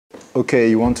okay,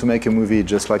 you want to make a movie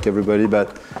just like everybody,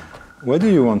 but what do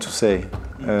you want to say?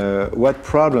 What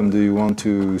problem do you want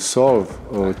to solve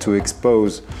or to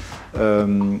expose?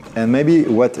 And maybe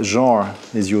what genre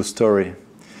is your story?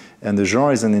 And the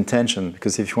genre is an intention,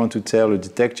 because if you want to tell a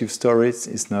detective story,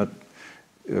 it's not,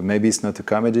 maybe it's not a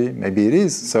comedy, maybe it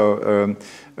is. So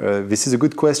this is a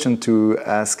good question to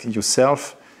ask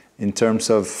yourself in terms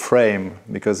of frame,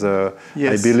 because I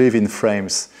believe in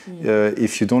frames.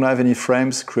 If you don't have any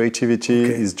frames, creativity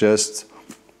is just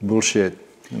bullshit.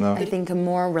 You know? I think a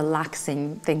more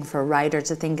relaxing thing for a writer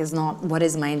to think is not what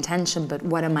is my intention, but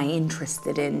what am I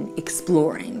interested in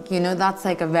exploring. You know, that's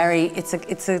like a very,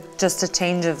 just a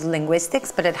change of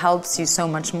linguistics, but it helps you so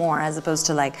much more as opposed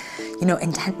to like, you know,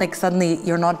 intent, like suddenly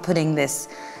you're not putting this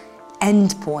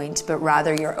end point, but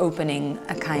rather you're opening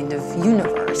a kind of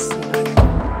universe. You know?